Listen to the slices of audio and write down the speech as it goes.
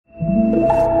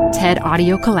TED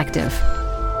Audio Collective.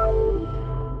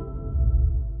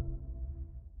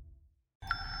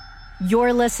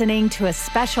 You're listening to a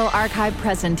special archive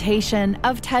presentation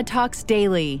of TED Talks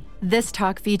Daily. This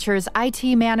talk features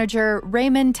IT manager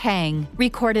Raymond Tang,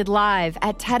 recorded live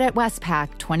at TED at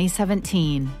Westpac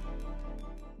 2017.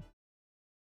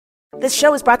 This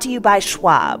show is brought to you by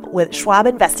Schwab. With Schwab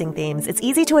investing themes, it's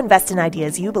easy to invest in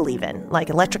ideas you believe in, like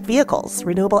electric vehicles,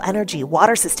 renewable energy,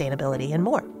 water sustainability, and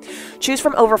more. Choose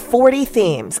from over 40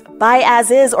 themes. Buy as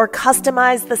is or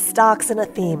customize the stocks in a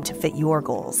theme to fit your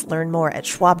goals. Learn more at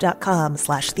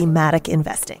schwab.com/thematic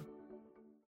investing.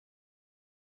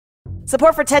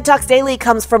 Support for TED Talks Daily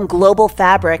comes from Global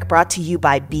Fabric, brought to you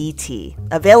by BT.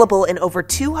 Available in over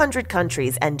 200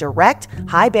 countries and direct,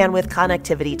 high-bandwidth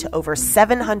connectivity to over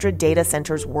 700 data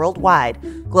centers worldwide,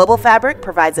 Global Fabric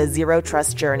provides a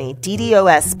zero-trust journey,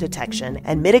 DDoS detection,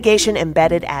 and mitigation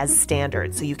embedded as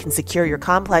standard, so you can secure your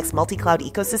complex multi-cloud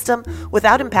ecosystem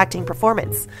without impacting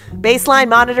performance. Baseline,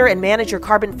 monitor, and manage your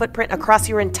carbon footprint across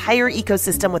your entire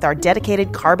ecosystem with our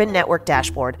dedicated Carbon Network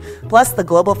dashboard. Plus, the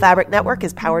Global Fabric network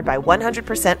is powered by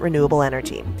 100% renewable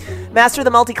energy. Master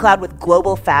the multi-cloud with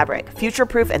Global Fabric.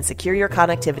 Future-proof and secure your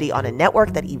connectivity on a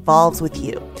network that evolves with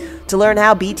you. To learn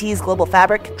how BT's Global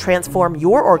Fabric can transform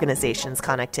your organization's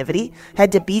connectivity,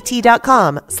 head to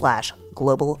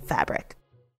bt.com/globalfabric.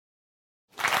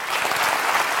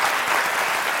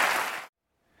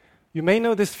 You may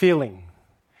know this feeling.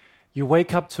 You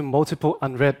wake up to multiple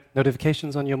unread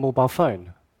notifications on your mobile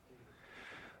phone.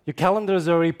 Your calendar is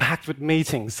already packed with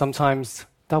meetings, sometimes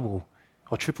double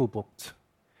or triple booked.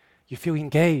 You feel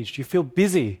engaged, you feel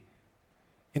busy.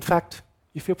 In fact,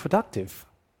 you feel productive.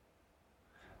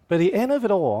 But at the end of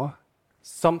it all,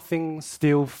 something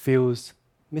still feels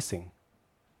missing.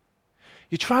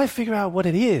 You try to figure out what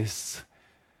it is,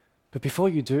 but before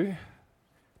you do,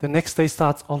 the next day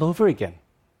starts all over again.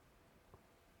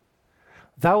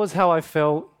 That was how I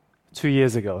felt 2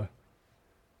 years ago.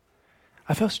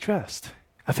 I felt stressed.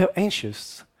 I felt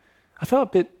anxious. I felt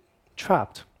a bit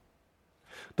trapped.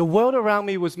 The world around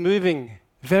me was moving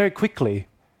very quickly,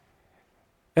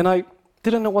 and I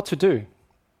didn't know what to do.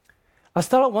 I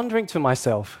started wondering to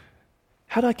myself,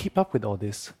 how do I keep up with all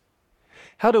this?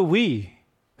 How do we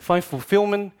find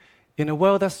fulfillment in a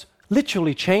world that's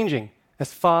literally changing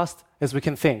as fast as we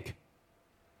can think?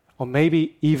 Or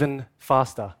maybe even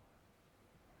faster.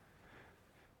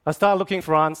 I started looking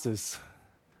for answers.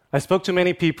 I spoke to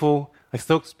many people. I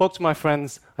spoke to my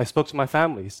friends. I spoke to my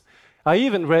families. I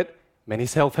even read many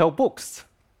self-help books.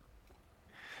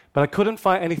 But I couldn't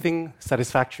find anything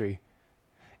satisfactory.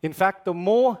 In fact, the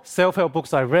more self-help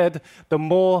books I read, the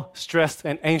more stressed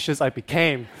and anxious I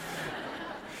became.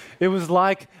 It was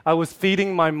like I was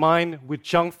feeding my mind with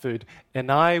junk food,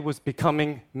 and I was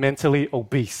becoming mentally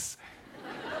obese.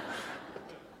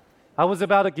 I was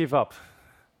about to give up.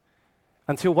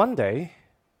 Until one day,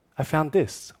 I found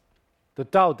this. The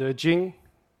Tao Te Ching,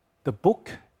 the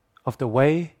book of the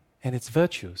way and its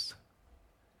virtues.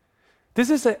 This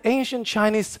is an ancient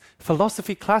Chinese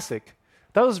philosophy classic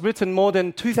that was written more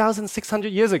than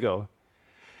 2,600 years ago.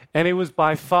 And it was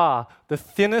by far the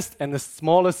thinnest and the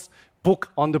smallest book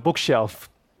on the bookshelf.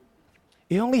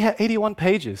 It only had 81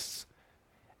 pages,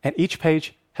 and each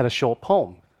page had a short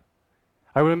poem.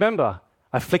 I remember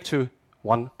I flicked to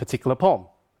one particular poem.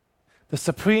 The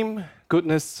supreme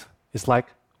goodness is like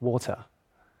water.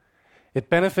 It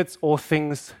benefits all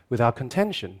things without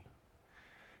contention.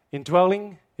 In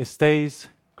dwelling, it stays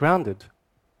grounded.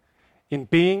 In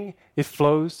being, it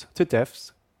flows to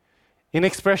depths. In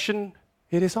expression,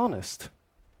 it is honest.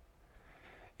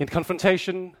 In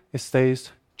confrontation, it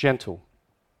stays gentle.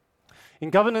 In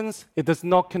governance, it does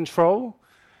not control,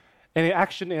 and in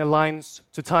action, it aligns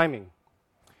to timing.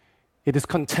 It is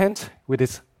content with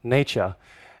its nature,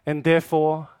 and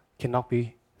therefore cannot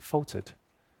be faulted.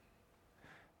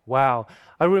 Wow.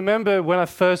 I remember when I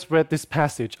first read this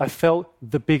passage, I felt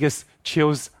the biggest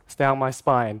chills down my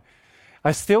spine.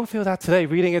 I still feel that today,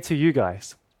 reading it to you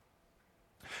guys.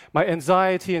 My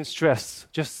anxiety and stress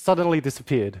just suddenly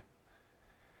disappeared.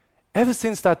 Ever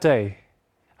since that day,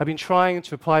 I've been trying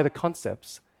to apply the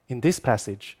concepts in this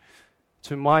passage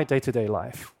to my day-to-day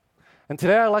life. And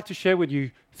today I'd like to share with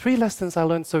you 3 lessons I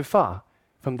learned so far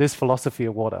from this philosophy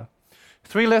of water.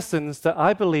 3 lessons that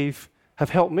I believe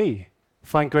have helped me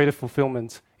find greater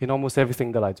fulfillment in almost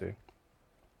everything that I do.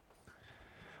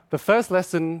 The first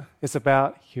lesson is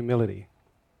about humility.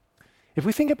 If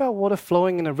we think about water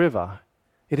flowing in a river,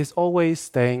 it is always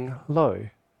staying low.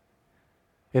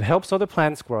 It helps all the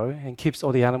plants grow and keeps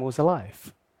all the animals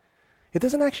alive. It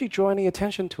doesn't actually draw any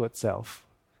attention to itself,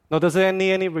 nor does it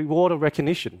need any reward or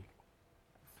recognition.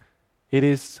 It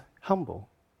is humble.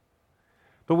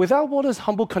 But without water's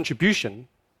humble contribution,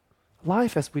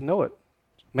 life as we know it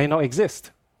may not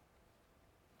exist.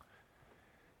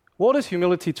 Water's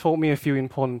humility taught me a few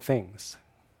important things.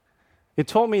 It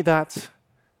taught me that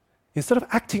instead of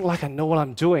acting like I know what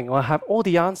I'm doing or I have all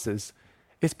the answers,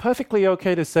 it's perfectly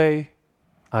okay to say,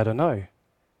 I don't know.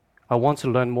 I want to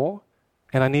learn more,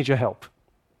 and I need your help.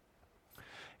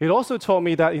 It also taught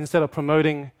me that instead of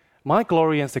promoting my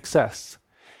glory and success,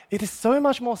 it is so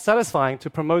much more satisfying to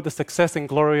promote the success and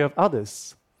glory of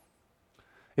others.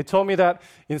 It taught me that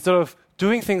instead of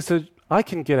doing things so I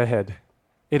can get ahead,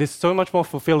 it is so much more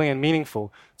fulfilling and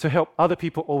meaningful to help other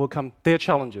people overcome their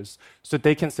challenges so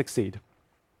they can succeed.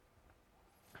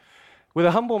 With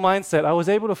a humble mindset, I was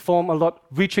able to form a lot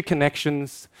richer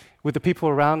connections with the people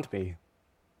around me.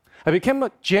 I became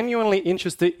genuinely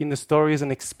interested in the stories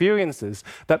and experiences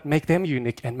that make them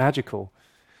unique and magical.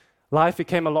 Life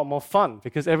became a lot more fun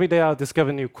because every day I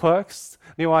discovered new quirks,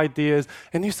 new ideas,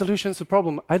 and new solutions to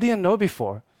problems I didn't know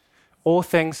before, all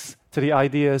thanks to the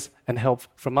ideas and help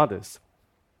from others.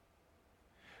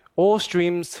 All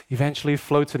streams eventually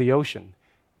flow to the ocean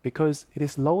because it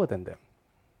is lower than them.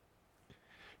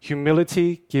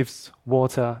 Humility gives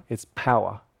water its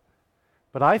power,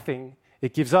 but I think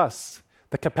it gives us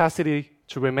the capacity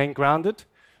to remain grounded,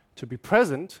 to be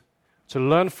present, to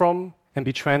learn from and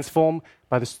be transformed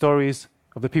by the stories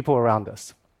of the people around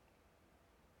us.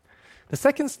 The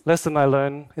second lesson I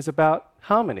learned is about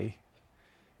harmony.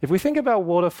 If we think about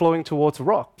water flowing towards a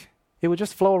rock, it will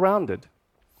just flow around it.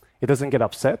 It doesn't get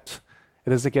upset,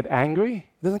 it doesn't get angry,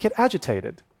 it doesn't get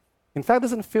agitated. In fact, it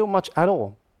doesn't feel much at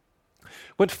all.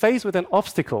 When faced with an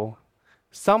obstacle,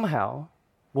 somehow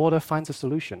water finds a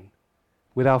solution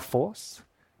without force,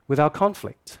 without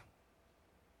conflict.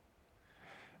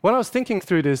 When I was thinking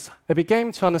through this, I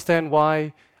began to understand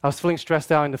why I was feeling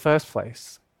stressed out in the first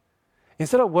place.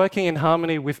 Instead of working in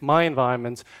harmony with my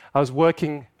environment, I was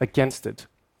working against it.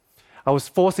 I was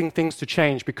forcing things to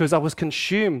change because I was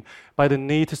consumed by the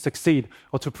need to succeed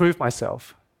or to prove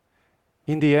myself.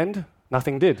 In the end,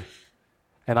 nothing did,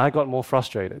 and I got more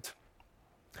frustrated.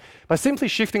 By simply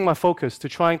shifting my focus to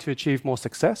trying to achieve more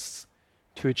success,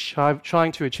 to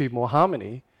trying to achieve more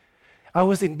harmony, I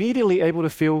was immediately able to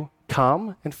feel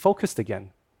calm and focused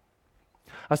again.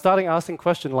 I started asking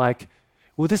questions like,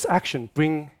 will this action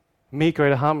bring me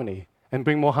greater harmony and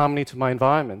bring more harmony to my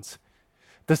environment?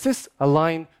 Does this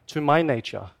align to my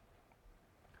nature?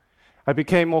 I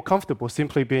became more comfortable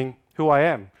simply being who I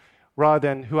am rather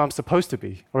than who I'm supposed to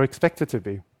be or expected to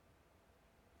be.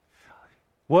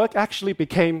 Work actually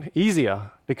became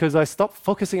easier because I stopped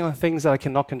focusing on things that I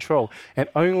cannot control and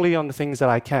only on the things that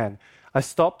I can. I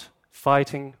stopped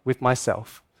fighting with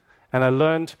myself, and I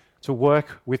learned to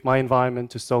work with my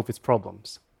environment to solve its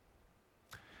problems.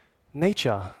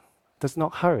 Nature does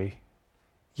not hurry,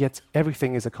 yet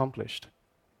everything is accomplished.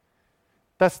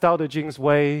 That's Tao Te Ching's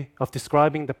way of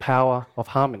describing the power of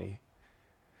harmony.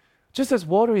 Just as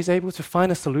water is able to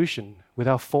find a solution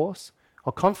without force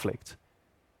or conflict,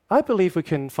 I believe we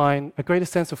can find a greater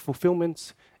sense of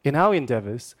fulfillment in our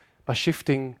endeavors by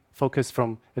shifting focus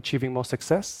from achieving more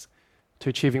success to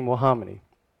achieving more harmony.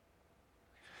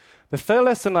 The third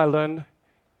lesson I learned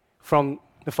from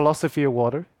the philosophy of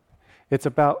water, it's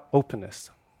about openness.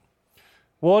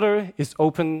 Water is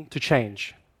open to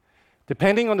change.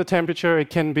 Depending on the temperature, it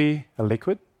can be a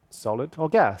liquid, solid, or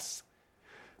gas.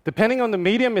 Depending on the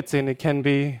medium it's in, it can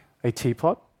be a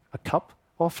teapot, a cup,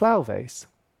 or a flower vase.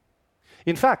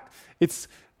 In fact, it's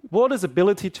water's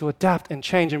ability to adapt and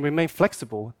change and remain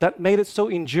flexible that made it so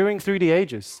enduring through the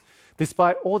ages,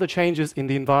 despite all the changes in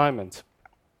the environment.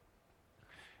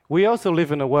 We also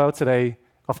live in a world today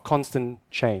of constant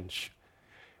change.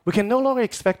 We can no longer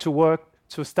expect to work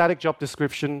to a static job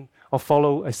description or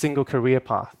follow a single career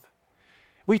path.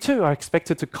 We too are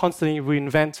expected to constantly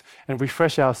reinvent and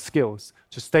refresh our skills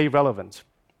to stay relevant.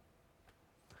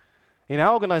 In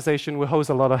our organization, we host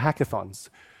a lot of hackathons,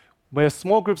 where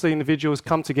small groups of individuals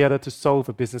come together to solve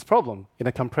a business problem in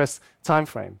a compressed time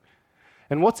frame.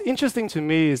 And what's interesting to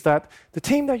me is that the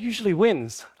team that usually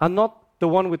wins are not the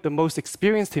one with the most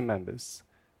experienced team members,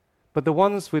 but the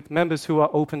ones with members who are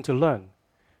open to learn,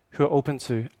 who are open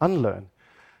to unlearn,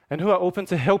 and who are open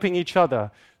to helping each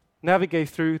other navigate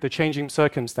through the changing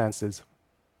circumstances.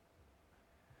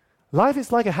 Life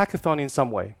is like a hackathon in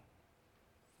some way.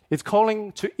 It's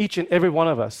calling to each and every one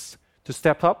of us to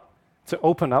step up, to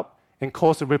open up, and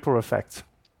cause a ripple effect.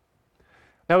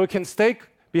 Now, we can stay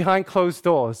behind closed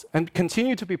doors and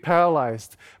continue to be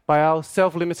paralyzed by our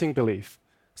self-limiting belief,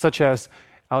 such as,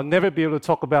 I'll never be able to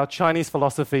talk about Chinese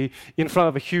philosophy in front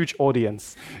of a huge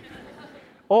audience.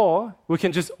 Or we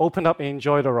can just open up and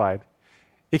enjoy the ride.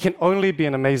 it can only be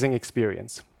an amazing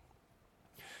experience.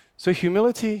 So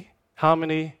humility,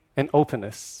 harmony, and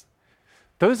openness.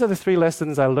 Those are the 3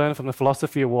 lessons I learned from the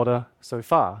philosophy of water so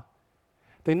far.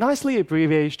 They nicely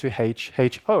abbreviate to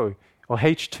HHO, or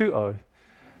H2O,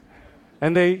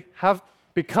 and they have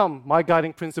become my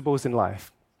guiding principles in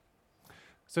life.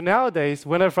 So nowadays,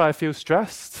 whenever I feel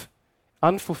stressed,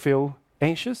 unfulfilled,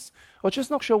 anxious, or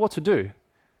just not sure what to do,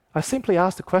 I simply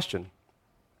ask the question,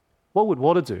 what would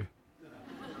water do?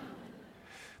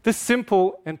 This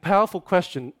simple and powerful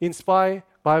question, inspired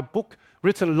by a book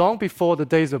written long before the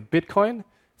days of Bitcoin,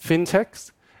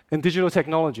 fintechs, and digital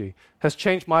technology, has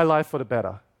changed my life for the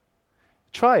better.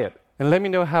 Try it and let me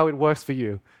know how it works for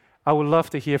you. I would love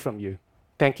to hear from you.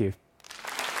 Thank you.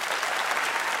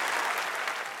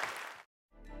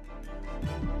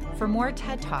 For more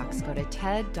TED Talks, go to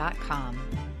TED.com.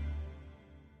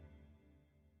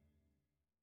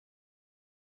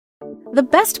 The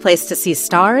best place to see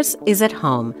stars is at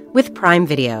home with Prime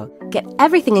Video. Get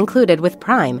everything included with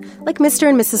Prime, like Mr.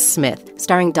 and Mrs. Smith,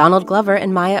 starring Donald Glover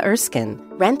and Maya Erskine.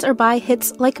 Rent or buy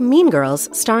hits like Mean Girls,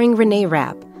 starring Renee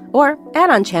Rapp. Or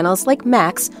add-on channels like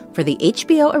Max for the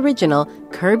HBO original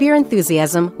Curb Your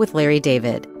Enthusiasm with Larry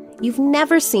David. You've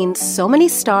never seen so many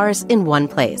stars in one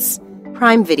place.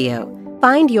 Prime Video.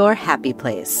 Find your happy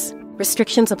place.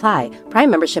 Restrictions apply. Prime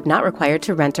membership not required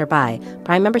to rent or buy.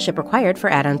 Prime membership required for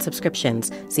add-on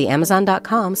subscriptions. See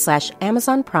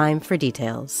Amazon.com/Amazon Prime for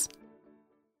details.